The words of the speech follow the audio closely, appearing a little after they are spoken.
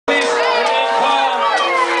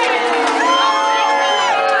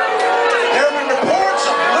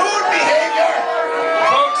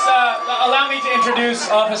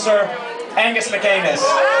Officer Angus McAnus,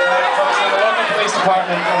 folks from the local police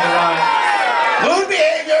department of the Rhine. Lewd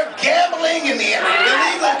behavior, gambling, and the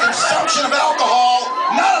illegal consumption of alcohol.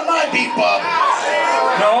 None of my beat, bub.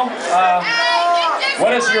 No?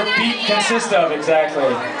 What does your beat consist of exactly,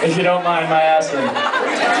 if you don't mind my asking?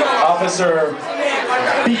 Officer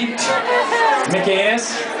Beat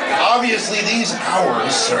McAnus? Obviously these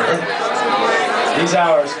hours, sir. These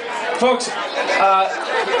hours. Folks,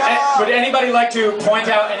 would anybody like to point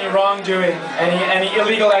out any wrongdoing, any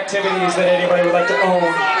illegal activities that anybody would like to own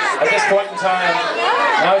at this point in time?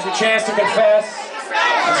 Now is your chance to confess.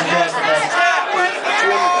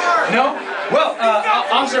 No? Well,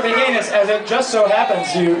 Officer McAnus, as it just so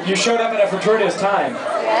happens, you showed up at a fortuitous time.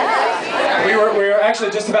 We were actually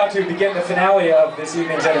just about to begin the finale of this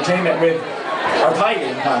evening's entertainment with our pie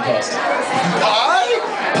eating contest.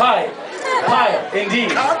 Pie? Pie,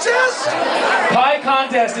 indeed. Contest? Pie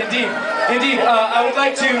contest, indeed. Indeed, I would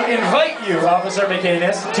like to invite you, Officer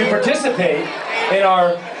McAnus, to participate in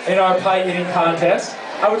our pie eating contest.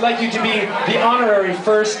 I would like you to be the honorary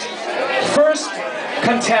first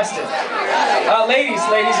contestant. Ladies,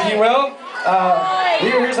 if you will,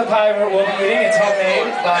 here's the pie we'll be eating. It's homemade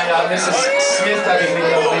by Mrs. Smith, I think the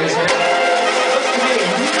name is here.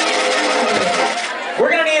 We're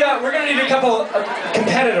gonna need a couple of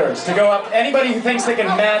competitors to go up. Anybody who thinks they can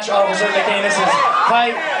match Officer McAnus's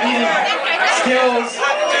pie eating skills.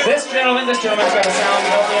 This gentleman's got a sound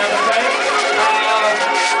healthy on the right.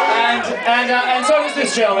 And so does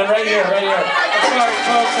this gentleman right here. I'm sorry,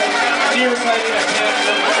 folks. I knew you were slightly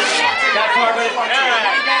that far, but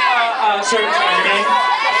sir, your name?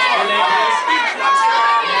 Your name, please?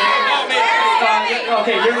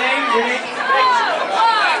 Okay, your name?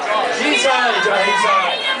 He's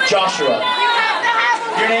Joshua.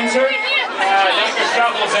 Your name, sir? Dr.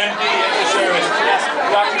 Shuffles, MD, at the service.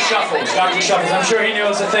 Dr. Shuffles. Dr. Shuffles. I'm sure he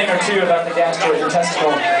knows a thing or two about the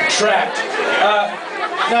gastrointestinal tract.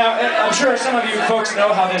 Now, I'm sure some of you folks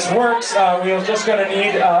know how this works. We're just going to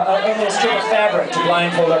need a little strip of fabric to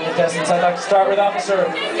blindfold our contestants. I'd like to start with Officer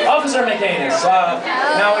McAnus.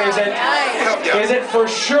 Now, is it for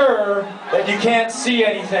sure that you can't see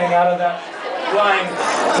anything out of that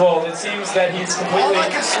blindfold? It seems that he's completely... All I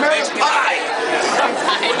can smell is pie!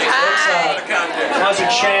 Now's your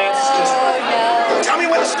chance. Just tell me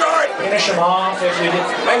when to start! Finish him off if you did.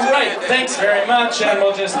 Oh, right. Thanks very much. And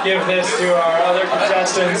we'll just give this to our other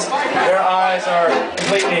contestants. Their eyes are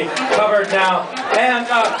completely covered now. And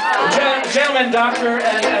gentlemen, Doctor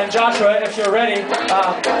and Joshua, if you're ready,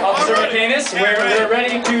 Officer McAnus, we're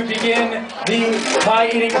ready to begin the pie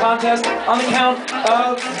eating contest on the count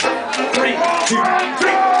of 3, 2,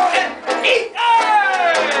 3, and eat!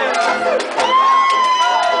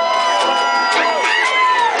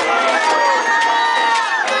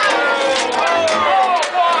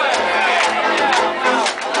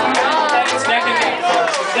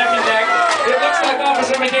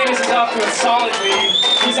 McAnus is off to a solid lead.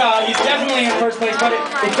 He's definitely in first place, but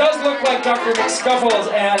it does look like Dr.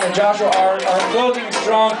 McScuffles and Joshua are clothing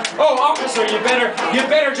strong. Oh, officer, you better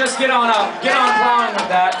just get on plowing with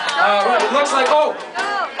that. It looks like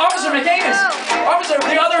Officer McAnus, officer,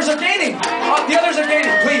 the others are gaining.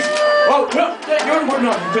 Please. Oh no, you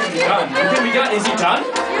couldn't be done. You couldn't be done. Is he done?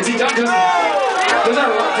 Does our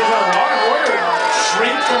law and order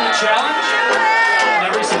shrink from the challenge in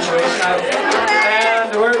every situation?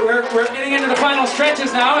 We're getting into the final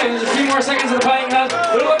stretches now. There's a few more seconds of the pie eating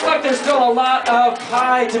contest, but it looks like there's still a lot of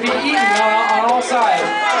pie to be eaten on all sides.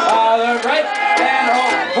 Right? And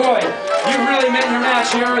oh boy, you've really met your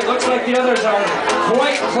match here. It looks like the others are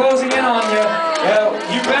quite closing in on you.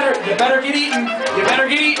 You better get eaten.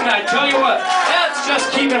 I tell you what. Let's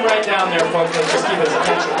just keep him right down there, folks. Let's just keep his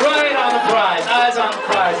attention right on the prize. Eyes on the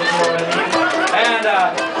prize, if you know what I mean. And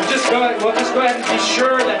we'll just go ahead and be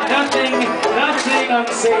sure that nothing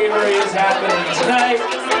unsavory is happening tonight.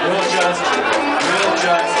 We'll just,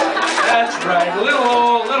 that's right,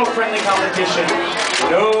 little friendly competition.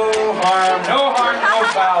 No harm, no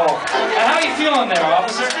foul. And how are you feeling there,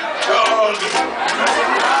 officer?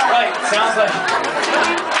 Right,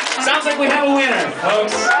 sounds like we have a winner,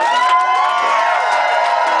 folks.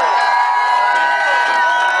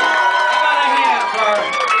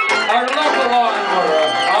 Our local law and order,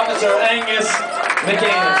 Officer Angus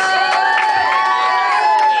McAnus.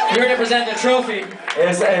 Here to present the trophy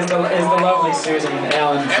is the lovely Susan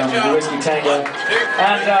Allen from the Whiskey Tango.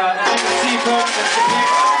 And as you can see, folks, it's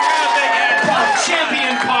the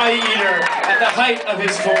champion pie eater at the height of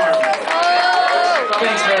his form.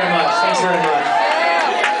 Thanks very much.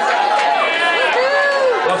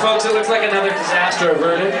 Well, folks, it looks like another disaster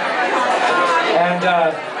averted. And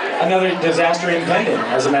another disaster impending,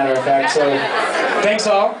 as a matter of fact. So, thanks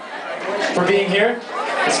all for being here.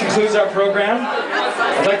 This concludes our program.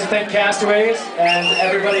 I'd like to thank Castaways and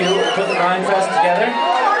everybody who put the Rhine Fest together.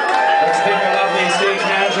 I'd like to thank our lovely stage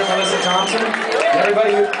manager, Melissa Thompson, and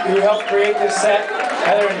everybody who helped create this set,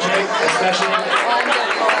 Heather and Jake especially.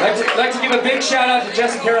 I'd like to give a big shout out to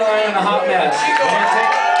Jess and Caroline and the Hot Mess.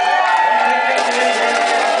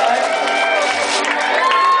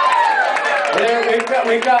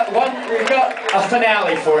 We've got a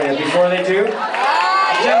finale for you before they do.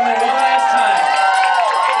 Gentlemen, one last time.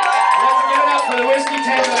 Let's give it up for the Whiskey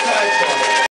Tango Sideshow.